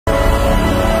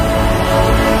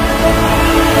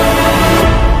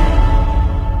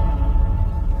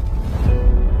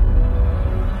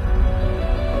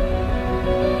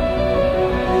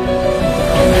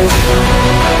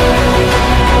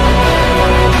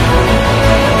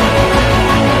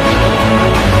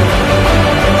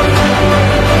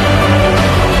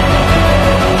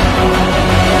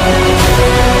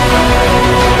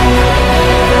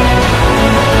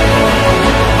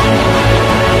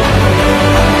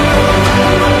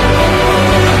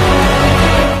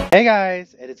Hey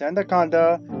guys, it is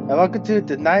Anaconda, and welcome to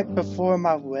the night before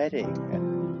my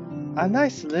wedding. A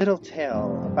nice little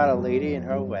tale about a lady and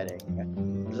her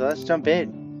wedding. So let's jump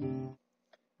in.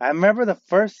 I remember the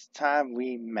first time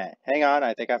we met. Hang on,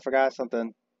 I think I forgot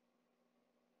something.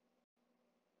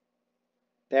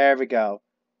 There we go.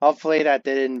 Hopefully that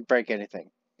didn't break anything.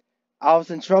 I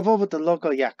was in trouble with the local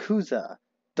Yakuza,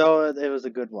 though it was a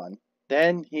good one.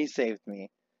 Then he saved me.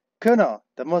 Kuno,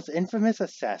 the most infamous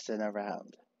assassin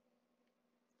around.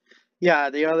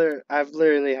 Yeah, I've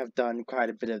literally have done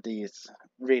quite a bit of these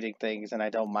reading things and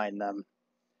I don't mind them.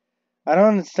 I don't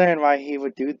understand why he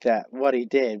would do that, what he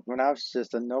did, when I was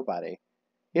just a nobody.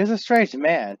 He was a strange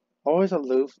man, always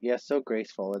aloof, yet so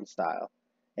graceful in style.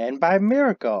 And by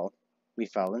miracle, we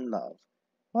fell in love.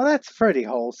 Well, that's pretty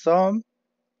wholesome.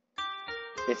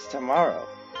 It's tomorrow.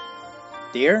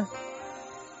 Dear?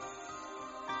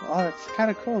 Oh, that's kind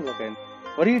of cool looking.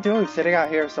 What are you doing sitting out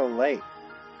here so late?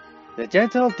 The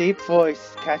gentle, deep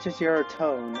voice catches your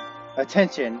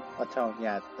attention,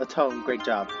 great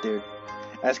job, dude.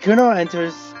 As Kuno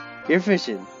enters your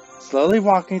vision, slowly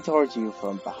walking towards you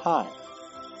from behind.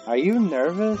 Are you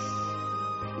nervous?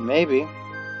 Maybe.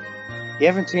 You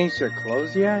haven't changed your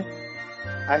clothes yet?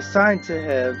 I signed to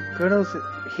him. Kuno's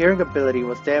hearing ability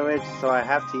was damaged, so I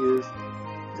have to use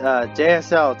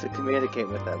JSL to communicate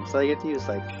with them. So you have to use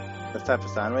like the type of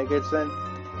sign language then.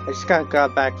 I just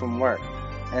got back from work.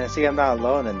 And see, I'm not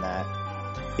alone in that.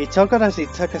 He chuckled as he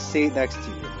took a seat next to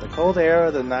you, the cold air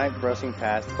of the night brushing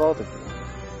past both of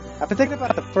you. I've been thinking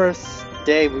about the first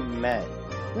day we met.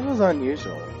 It was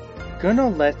unusual. Kuno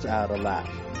let out a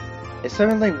laugh. It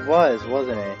certainly was,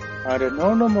 wasn't it? Under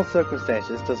no normal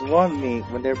circumstances does one meet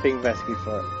when they're being rescued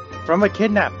from a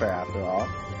kidnapper, after all.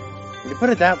 When you put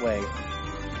it that way,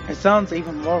 it sounds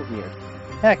even more weird.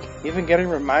 Heck, even getting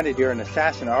reminded you're an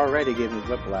assassin already gave me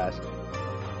whiplash.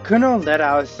 Kuno let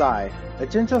out a sigh. A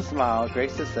gentle smile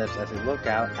graced his lips as he looked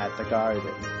out at the garden.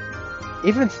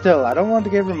 Even still, I don't want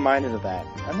to get reminded of that.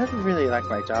 I never really liked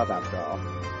my job after all.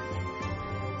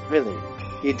 Really?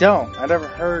 You don't? I never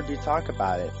heard you talk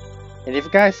about it. And if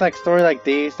you guys like stories like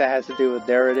these that has to do with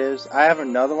narratives, I have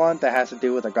another one that has to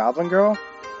do with a goblin girl.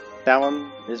 That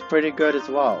one is pretty good as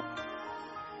well.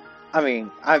 I mean,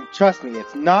 trust me,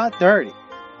 it's not dirty.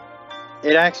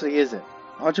 It actually isn't.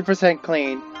 100%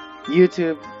 clean.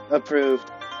 YouTube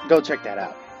approved. Go check that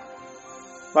out.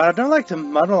 But I don't like to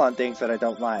muddle on things that I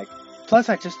don't like. Plus,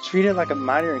 I just treat it like a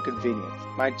minor inconvenience.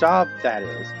 My job, that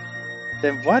is.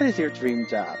 Then what is your dream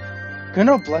job?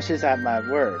 Kuno blushes at my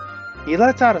word. He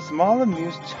lets out a small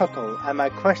amused chuckle at my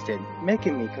question,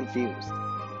 making me confused.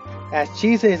 As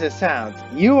cheesy as it sounds,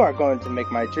 you are going to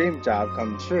make my dream job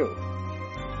come true.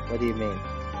 What do you mean?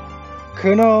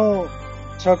 Kuno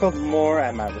chuckled more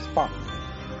at my response.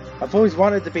 I've always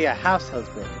wanted to be a house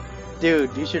husband.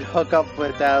 Dude, you should hook up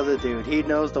with that other dude. He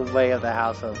knows the way of the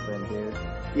house husband, dude.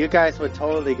 You guys would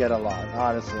totally get along,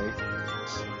 honestly.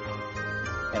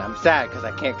 And I'm sad because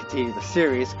I can't continue the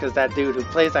series because that dude who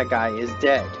plays that guy is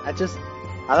dead.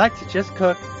 I like to just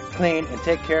cook, clean, and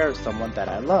take care of someone that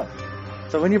I love.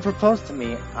 So when you proposed to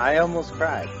me, I almost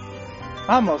cried.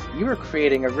 Almost, you were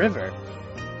creating a river.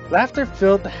 Laughter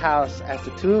filled the house as the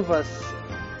two of us,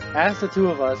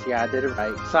 yeah, I did it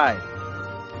right, sighed.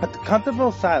 But the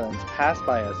comfortable silence passed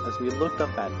by us as we looked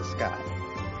up at the sky.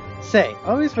 Say, I've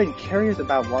always been curious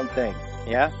about one thing,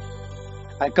 yeah?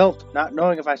 I gulped, not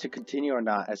knowing if I should continue or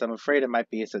not, as I'm afraid it might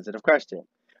be a sensitive question.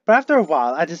 But after a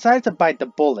while, I decided to bite the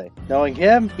bullet. Knowing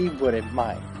him, he wouldn't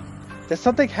mind. Did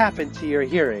something happen to your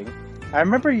hearing? I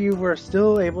remember you were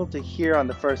still able to hear on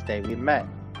the first day we met.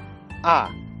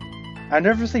 Ah. I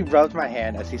nervously rubbed my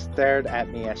hand as he stared at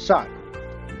me as shocked.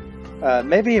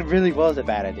 Maybe it really was a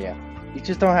bad idea. You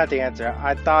just don't have to answer.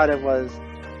 I thought it was...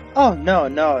 Oh,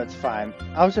 no, it's fine.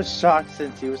 I was just shocked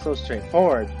since you were so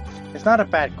straightforward. It's not a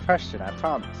bad question, I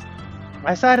promise.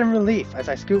 I sighed in relief as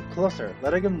I scooped closer,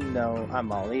 letting him know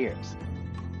I'm all ears.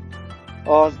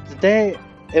 Well,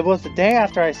 it was the day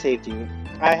after I saved you.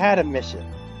 I had a mission.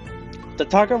 The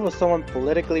target was someone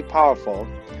politically powerful,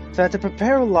 so I had to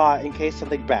prepare a lot in case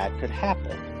something bad could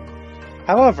happen.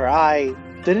 However, I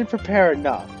didn't prepare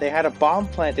enough. They had a bomb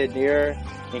planted near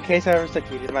in case I ever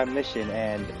succeeded my mission,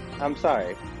 and I'm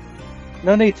sorry.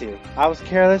 No need to. I was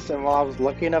careless, and while I was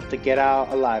lucky enough to get out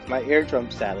alive, my eardrum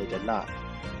sadly did not.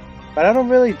 But I don't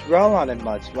really dwell on it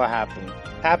much. What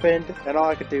happened, and all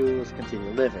I could do was continue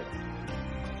living.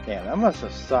 Damn, that must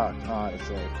have sucked,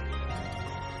 honestly.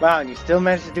 Wow, and you still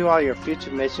managed to do all your future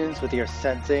missions with your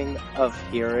sense of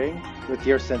hearing,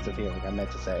 I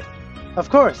meant to say. Of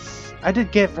course, I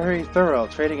did get very thorough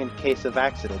training in case of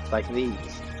accidents like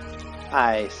these.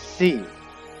 I see.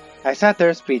 I sat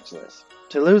there speechless.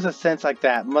 To lose a sense like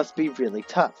that must be really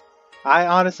tough. I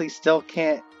honestly still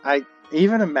can't. I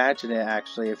even imagine it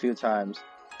actually a few times.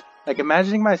 Like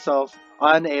imagining myself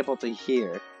unable to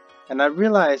hear. And I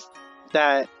realized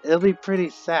that it'll be pretty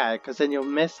sad because then you'll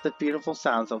miss the beautiful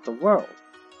sounds of the world.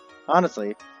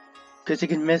 Honestly. Because you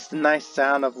can miss the nice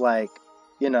sound of like,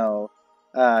 you know,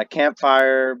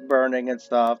 campfire burning and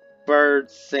stuff.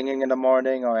 Birds singing in the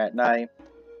morning or at night.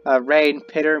 Rain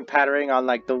pittering pattering on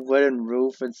like the wooden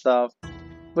roof and stuff.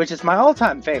 Which is my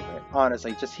all-time favorite,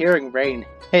 honestly. Just hearing rain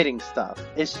hitting stuff.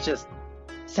 It's just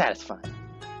satisfying.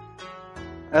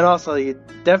 And also, you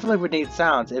definitely would need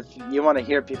sounds if you want to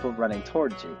hear people running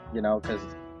towards you, you know, because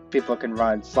people can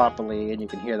run sloppily and you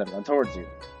can hear them run towards you.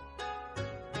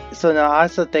 So now I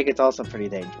also think it's also pretty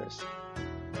dangerous.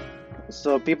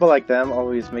 So people like them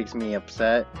always makes me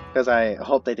upset because I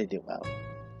hope they did do well.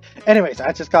 Anyways,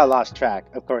 I just got lost track.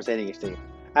 Of course, ADHD.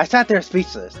 I sat there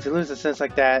speechless. To lose a sense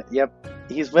like that, yep,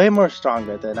 he's way more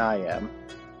stronger than I am.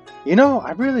 You know,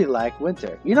 I really like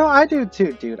winter. You know, I do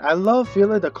too, dude. I love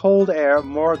feeling the cold air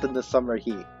more than the summer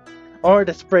heat. Or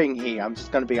the spring heat, I'm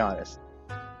just gonna be honest.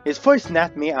 His voice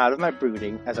snapped me out of my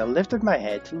brooding as I lifted my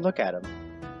head to look at him.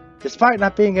 Despite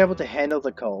not being able to handle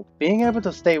the cold, being able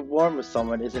to stay warm with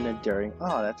someone is an enduring.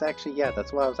 Oh, that's actually, yeah,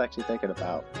 that's what I was actually thinking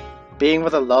about. Being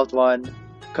with a loved one,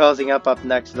 cozying up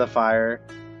next to the fire,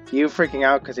 you freaking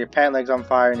out because your pant leg's on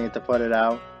fire and you need to put it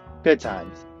out. Good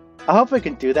times. I hope we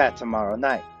can do that tomorrow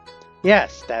night.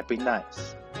 Yes, that'd be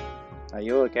nice. Are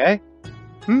you okay?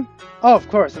 Oh, of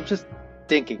course, I'm just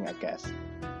thinking, I guess.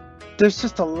 There's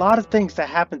just a lot of things that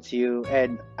happen to you,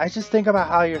 and I just think about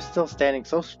how you're still standing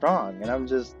so strong, and I'm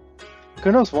just...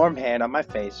 Kuno's warm hand on my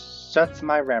face shuts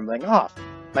my rambling off.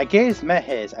 My gaze met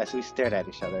his as we stared at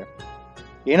each other.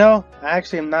 You know, I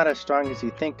actually am not as strong as you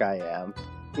think I am.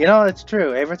 You know, it's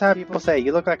true. Every time people say,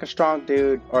 you look like a strong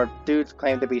dude, or dudes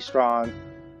claim to be strong,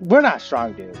 we're not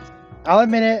strong dudes. I'll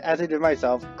admit it, as I did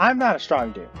myself, I'm not a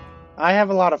strong dude. I have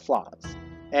a lot of flaws.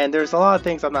 And there's a lot of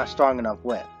things I'm not strong enough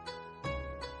with.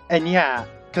 And yeah,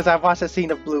 because I watched a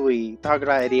scene of Bluey talking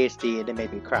about ADHD and it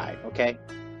made me cry, okay?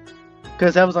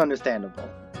 Because that was understandable.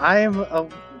 I am a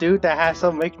dude that has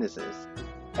some weaknesses.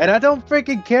 And I don't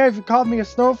freaking care if you call me a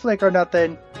snowflake or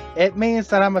nothing. It means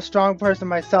that I'm a strong person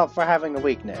myself for having a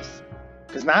weakness.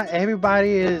 Because not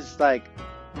everybody is like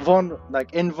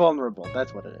invulnerable.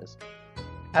 That's what it is.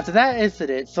 After that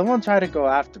incident, someone tried to go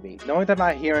after me, knowing that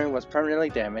my hearing was permanently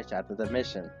damaged after the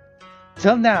mission.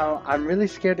 Till now, I'm really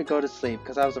scared to go to sleep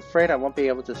because I was afraid I won't be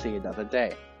able to see another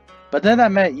day. But then I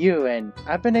met you and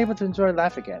I've been able to enjoy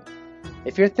life again.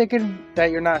 If you're thinking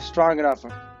that you're not strong enough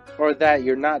or that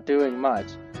you're not doing much,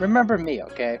 remember me,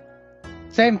 okay?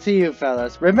 Same to you,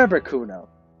 fellas. Remember Kuno.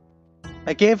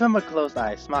 I gave him a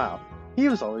closed-eye smile. He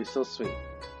was always so sweet.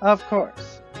 Of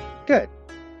course. Good.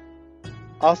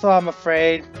 Also, I'm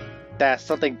afraid that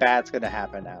something bad's gonna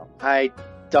happen now. I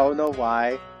don't know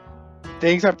why.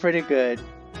 Things are pretty good.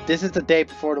 This is the day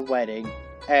before the wedding,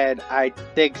 and I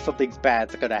think something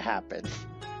bad's gonna happen.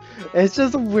 It's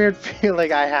just a weird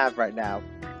feeling I have right now.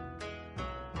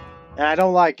 And I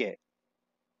don't like it.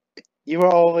 You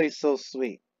were always so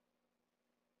sweet.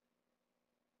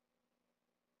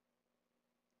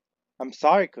 I'm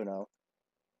sorry, Kuno,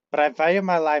 but I value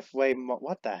my life way more.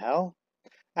 What the hell?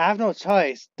 I have no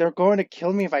choice. They're going to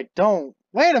kill me if I don't.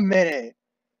 Wait a minute!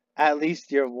 At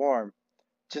least you're warm.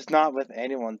 Just not with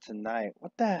anyone tonight.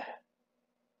 What the?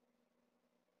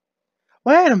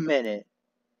 Wait a minute!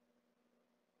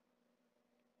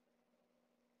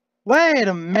 Wait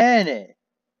a minute!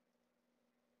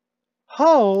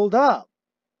 Hold up!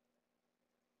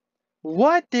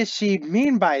 What did she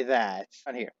mean by that?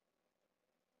 On here.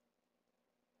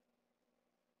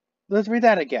 Let's read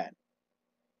that again.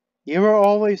 You were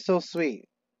always so sweet.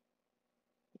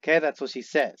 Okay, that's what she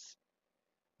says.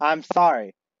 I'm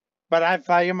sorry, but I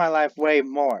value my life way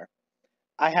more.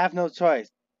 I have no choice.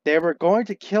 They were going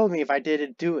to kill me if I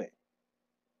didn't do it.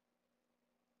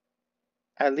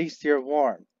 At least you're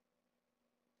warm.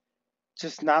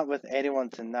 Just not with anyone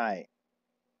tonight.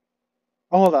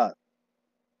 Hold up.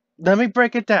 Let me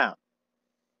break it down.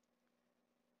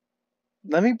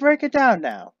 Let me break it down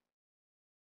now.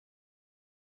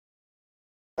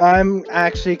 I'm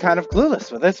actually kind of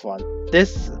clueless with this one.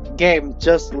 This game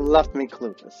just left me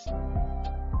clueless.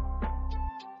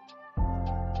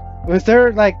 Was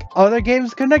there like other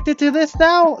games connected to this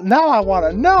now? Now I want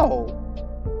to know.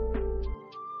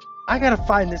 I gotta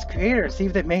find this creator and see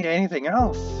if they made anything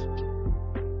else.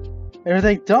 And if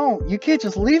they don't, you can't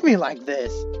just leave me like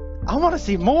this. I want to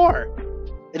see more.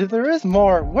 And if there is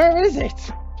more, where is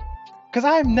it? Because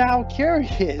I'm now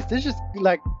curious. This just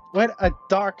like went a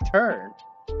dark turn.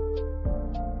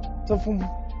 So from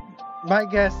my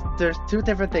guess, there's two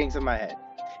different things in my head.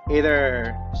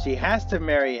 Either she has to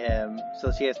marry him,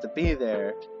 so she has to be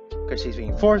there, because she's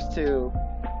being forced to,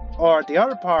 or the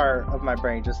other part of my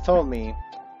brain just told me,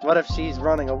 what if she's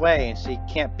running away and she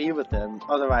can't be with him,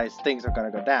 otherwise things are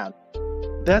gonna go down.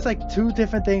 That's like two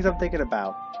different things I'm thinking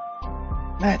about.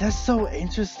 Man, that's so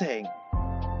interesting.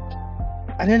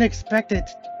 I didn't expect it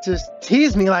to just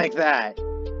tease me like that.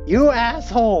 You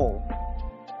asshole.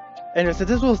 Anyway, so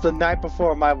this was the night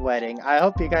before my wedding. I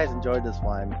hope you guys enjoyed this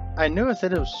one. I knew it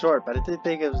said it was short, but I didn't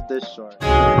think it was this short.